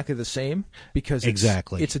isn't exactly the same because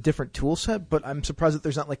it's a different tool set. But I'm surprised that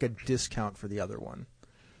there's not, like, a discount for the other one.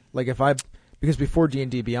 Like, because before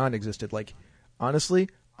D&D Beyond existed, like, honestly,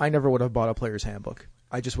 I never would have bought a player's handbook.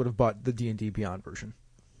 I just would have bought the D&D Beyond version.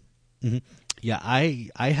 Mm-hmm. Yeah, I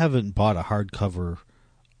haven't bought a hardcover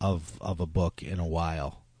of a book in a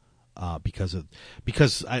while because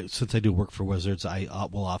since I do work for Wizards, I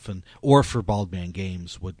will often, or for Baldman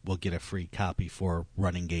Games, will get a free copy for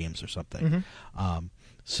running games or something.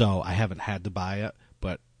 So I haven't had to buy it,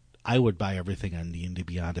 but I would buy everything on D&D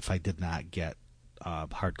Beyond if I did not get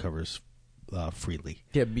hardcovers freely.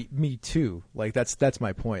 Yeah, me too. Like, that's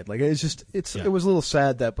my point. Like, it was a little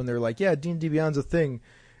sad that when they're like, yeah, D&D Beyond's a thing,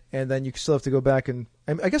 and then you still have to go back and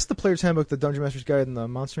I guess the Player's Handbook, the Dungeon Master's Guide, and the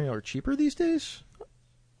Monster Manual are cheaper these days.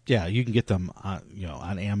 Yeah, you can get them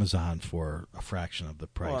on Amazon for a fraction of the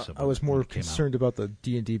price. I was more concerned about the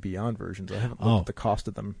D&D Beyond versions. I haven't looked at the cost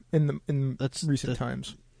of them in recent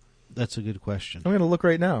times. That's a good question. I'm going to look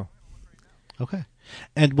right now. Okay.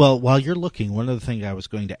 And, well, while you're looking, one of the things I was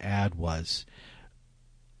going to add was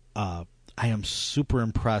I am super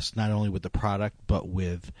impressed not only with the product, but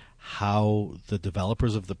with how the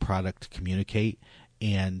developers of the product communicate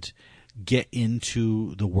and get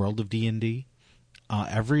into the world of D&D.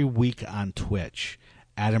 Every week on Twitch,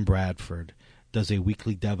 Adam Bradford does a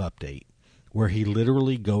weekly dev update where he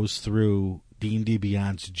literally goes through D&D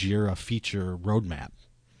Beyond's Jira feature roadmap.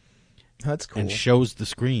 That's cool. And shows the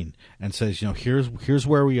screen and says, here's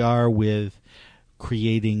where we are with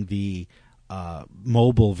creating the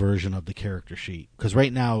mobile version of the character sheet. Because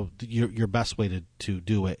right now, your best way to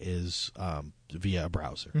do it is via a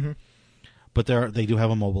browser. Mm-hmm. But they do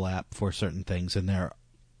have a mobile app for certain things, and they're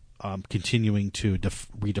continuing to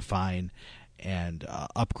redefine and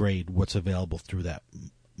upgrade what's available through that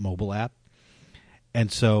mobile app.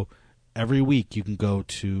 And so every week you can go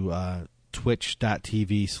to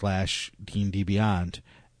twitch.tv/D&D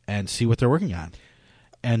and see what they're working on.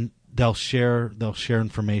 And they'll share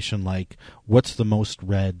information like what's the most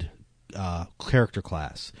read character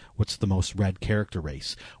class, what's the most read character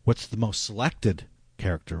race, what's the most selected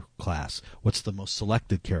character class, what's the most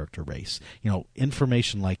selected character race.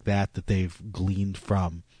 Information like that they've gleaned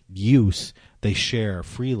from use, they share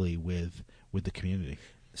freely with the community.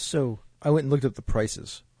 So I went and looked up the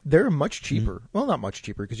prices. They're much cheaper. Well, not much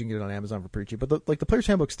cheaper because you can get it on Amazon for pretty cheap. But the Player's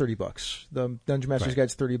Handbook's $30. The Dungeon Master's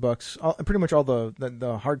Guide's $30. Pretty much all the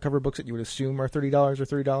hardcover books that you would assume are $30 or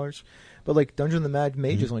 $30. But like Dungeon of the Mad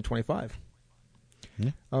Mage is only $25.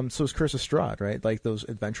 So is Curse of Strahd, right? Like those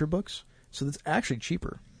adventure books. So that's actually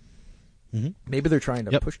cheaper. Maybe they're trying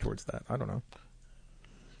to push towards that. I don't know.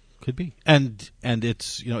 Could be. And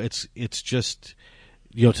it's it's just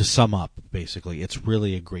to sum up, basically, it's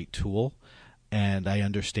really a great tool. And I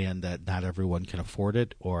understand that not everyone can afford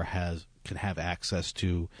it or can have access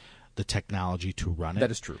to the technology to run it. That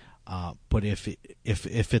is true. But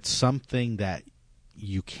if it's something that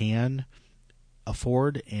you can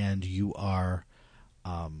afford and you are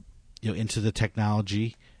into the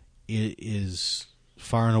technology, it is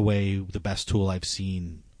far and away the best tool I've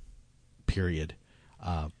seen. Period.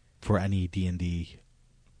 For any D&D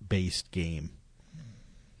based game.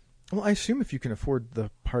 Well, I assume if you can afford the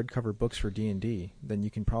hardcover books for D&D, then you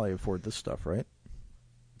can probably afford this stuff, right?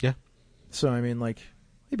 Yeah. So, I mean, like,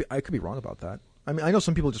 maybe I could be wrong about that. I mean, I know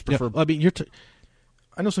some people just prefer... Yeah, I mean,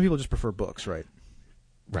 I know some people just prefer books, right?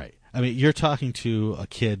 Right. I mean, you're talking to a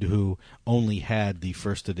kid who only had the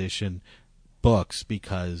first edition books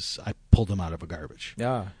because I pulled them out of a garbage.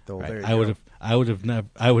 Yeah. Right? There you I go.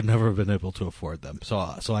 I would never have been able to afford them. So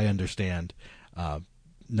I understand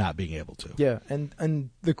not being able to. Yeah, and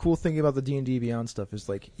the cool thing about the D&D Beyond stuff is,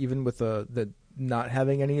 like, even with the not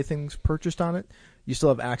having anything purchased on it, you still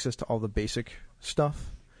have access to all the basic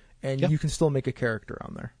stuff, and you can still make a character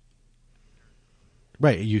on there.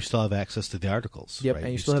 Right, you still have access to the articles. Yep, right?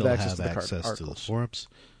 and you still have access to the access to the articles. forums.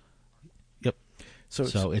 Yep.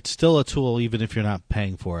 So it's still a tool, even if you're not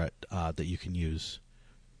paying for it, that you can use.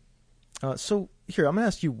 So here, I'm going to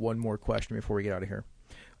ask you one more question before we get out of here.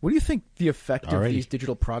 What do you think the effect of Alrighty. these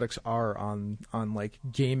digital products are on like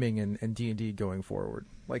gaming and D&D going forward?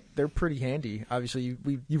 Like, they're pretty handy. Obviously,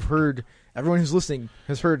 you've heard, everyone who's listening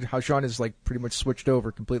has heard how Sean has like pretty much switched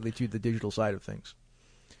over completely to the digital side of things.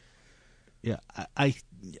 Yeah, I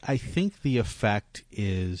think the effect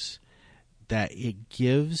is that it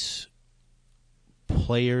gives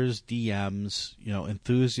players, DMs,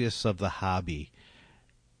 enthusiasts of the hobby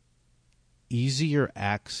easier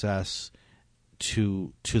access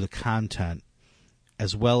to the content,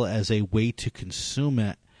 as well as a way to consume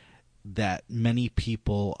it that many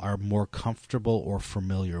people are more comfortable or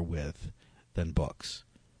familiar with than books.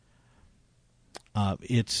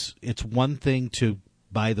 It's one thing to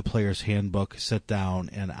buy the Player's Handbook, sit down,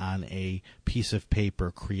 and on a piece of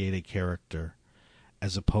paper create a character,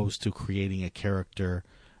 as opposed to creating a character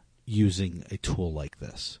using a tool like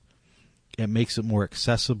this. It makes it more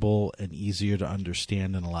accessible and easier to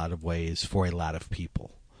understand in a lot of ways for a lot of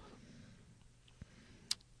people.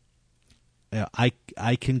 I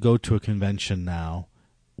can go to a convention now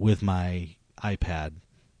with my iPad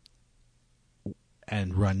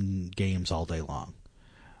and run games all day long.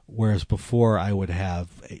 Whereas before I would have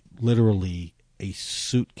literally a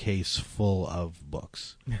suitcase full of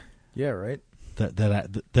books. Yeah, right.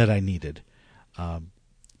 That I needed.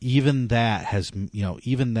 Even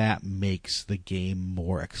that makes the game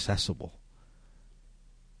more accessible.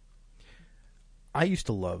 I used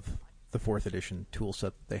to love the 4th edition tool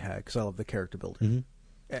set that they had because I love the character builder.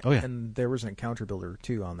 Mm-hmm. Oh yeah, and there was an encounter builder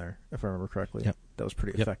too on there, if I remember correctly. Yep. That was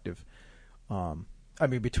pretty Yep. effective. I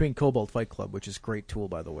mean, between Kobold Fight Club, which is a great tool,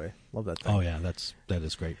 by the way, love that thing. Oh yeah, that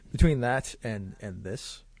is great. Between that and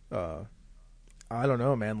this, I don't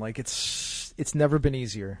know, man. Like, it's never been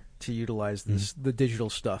easier to utilize this the digital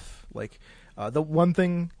stuff. Like, the one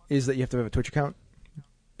thing is that you have to have a Twitch account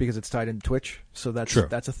because it's tied into Twitch. So that's True.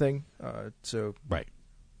 that's a thing. So Right.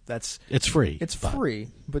 it's free. It's free,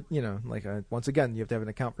 but like once again, you have to have an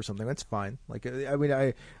account for something. That's fine. Like, I mean,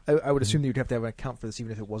 I would assume that you'd have to have an account for this,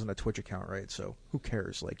 even if it wasn't a Twitch account, right? So who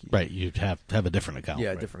cares? Like, Right, you'd have to have a different account. yeah,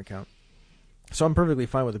 right. a different account. So I'm perfectly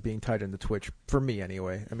fine with it being tied into Twitch, for me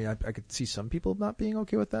anyway. I mean, I could see some people not being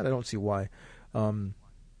okay with that. I don't see why.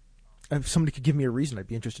 If somebody could give me a reason, I'd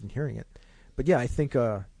be interested in hearing it. But yeah, I think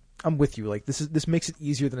I'm with you. Like, this makes it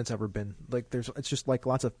easier than it's ever been. Like, it's just like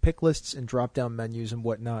lots of pick lists and drop down menus and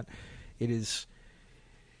whatnot. It's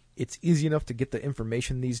easy enough to get the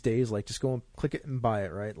information these days. Like, just go and click it and buy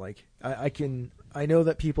it, right? Like, I know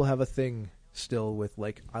that people have a thing still with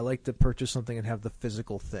like I like to purchase something and have the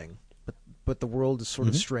physical thing, but the world is sort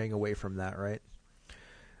of straying away from that, right?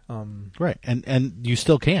 Right, and you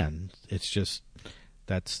still can. It's just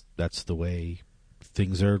that's the way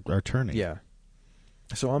things are turning. Yeah.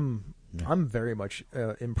 So I'm very much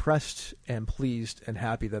impressed and pleased and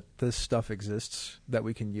happy that this stuff exists that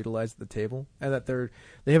we can utilize at the table, and that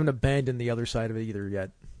they haven't abandoned the other side of it either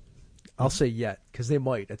yet. I'll say yet because they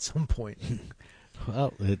might at some point.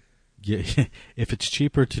 Well, if it's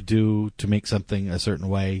cheaper to make something a certain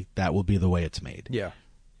way, that will be the way it's made. Yeah.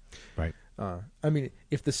 Right. I mean,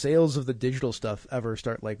 if the sales of the digital stuff ever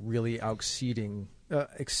start like really exceeding the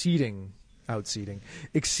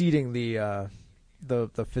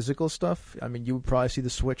physical stuff, I mean, you would probably see the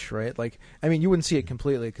switch, right? Like, I mean, you wouldn't see it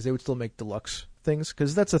completely because they would still make deluxe things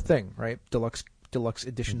because that's a thing, right? Deluxe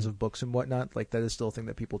editions of books and whatnot. Like that is still a thing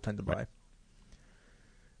that people tend to buy. Right.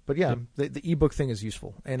 But yeah, the ebook thing is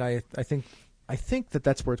useful, and I think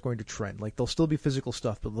that's where it's going to trend. Like there'll still be physical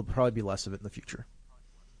stuff, but there'll probably be less of it in the future.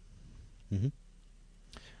 Mm-hmm.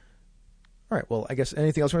 All right. Well, I guess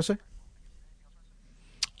anything else you want to say?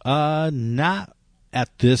 Not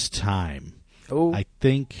at this time. Oh, I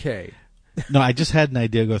think. Okay. No, I just had an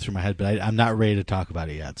idea go through my head, but I'm not ready to talk about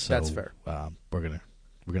it yet. So That's fair. We're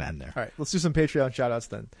gonna end there. All right, let's do some Patreon shout-outs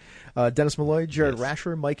then. Dennis Malloy, Jared Yes.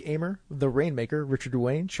 Rasher, Mike Amer, The Rainmaker, Richard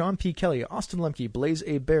Duane, Sean P. Kelly, Austin Lemke, Blaze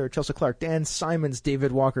A. Bear, Chelsea Clark, Dan Simons,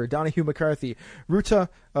 David Walker, Donahue McCarthy, Huto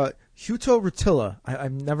Rutilla. I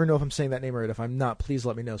never know if I'm saying that name right. If I'm not, please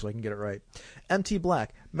let me know so I can get it right. MT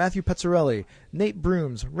Black, Matthew Pezzarelli, Nate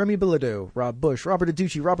Brooms, Remy Bilodeau, Rob Bush, Robert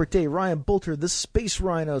Aducci, Robert Day, Ryan Bolter, The Space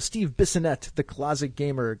Rhino, Steve Bissonette, The Closet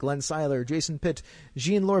Gamer, Glenn Seiler, Jason Pitt,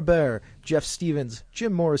 Jean Lorbert, Jeff Stevens,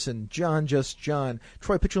 Jim Morrison, John Just John,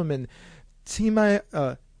 Troy Pitchelman, Time,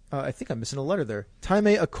 I think I'm missing a letter there, Time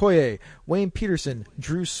Okoye, Wayne Peterson,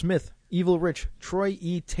 Drew Smith, Evil Rich, Troy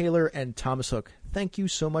E. Taylor, and Thomas Hook. Thank you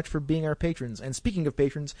so much for being our patrons. And speaking of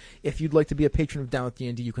patrons, if you'd like to be a patron of Down with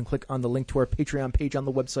D&D, you can click on the link to our Patreon page on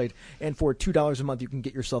the website, and for $2 a month, you can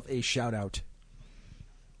get yourself a shout-out.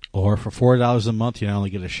 Or for $4 a month, you not only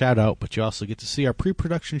get a shout-out, but you also get to see our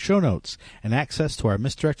pre-production show notes and access to our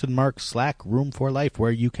Misdirected Mark Slack Room for Life,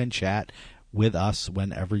 where you can chat with us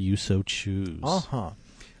whenever you so choose. Uh-huh.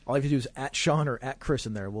 All you have to do is at Sean or at Chris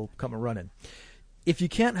in there. We'll come a running. If you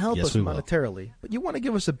can't help Yes, us we will. monetarily, but you want to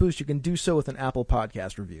give us a boost, you can do so with an Apple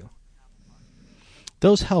Podcast review.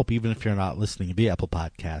 Those help even if you're not listening via Apple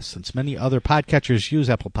Podcasts, since many other podcatchers use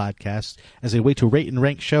Apple Podcasts as a way to rate and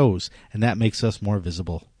rank shows, and that makes us more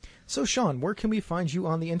visible. So, Sean, where can we find you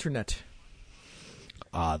on the internet?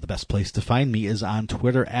 The best place to find me is on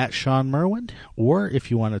Twitter at Sean Merwin, or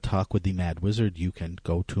if you want to talk with the Mad Wizard, you can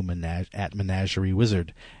go to at Menagerie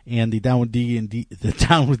Wizard. And the Down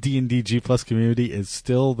with D&D G Plus community is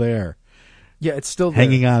still there. Yeah, it's still there.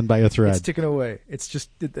 Hanging on by a thread. It's ticking away. It's just,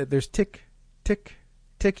 there's tick, tick,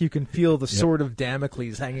 tick. You can feel the sword of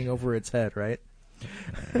Damocles hanging over its head, right?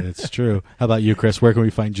 It's true. How about you, Chris? Where can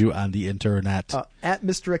we find you on the internet? At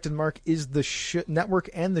Misdirected Mark is the network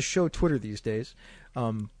and the show Twitter these days.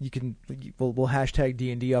 We'll hashtag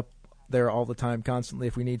D&D up there all the time, constantly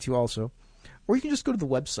if we need to also. Or you can just go to the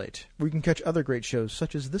website where you can catch other great shows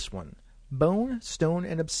such as this one, Bone, Stone,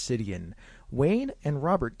 and Obsidian. Wayne and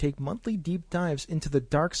Robert take monthly deep dives into the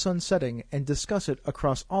Dark Sun setting and discuss it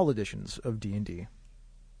across all editions of D&D.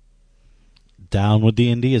 Down with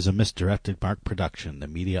D&D is a Misdirected Mark production, the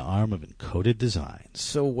media arm of Encoded Designs.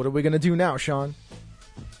 So what are we going to do now, Sean?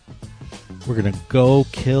 We're going to go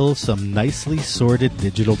kill some nicely sorted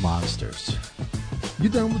digital monsters.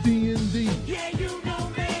 Get down with D&D. Yeah, you know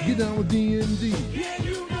me. Get down with D&D. Yeah,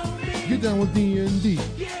 you know me. Get down with D&D.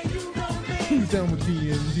 Yeah, you know me. Who's down with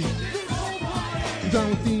D&D? This whole party. Down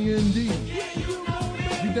with D&D. Yeah, you know me.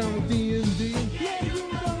 You down with D&D? Yeah, you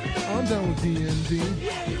know me. I'm down with D&D.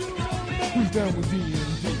 Yeah, you know me. Who's down with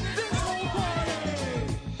D&D?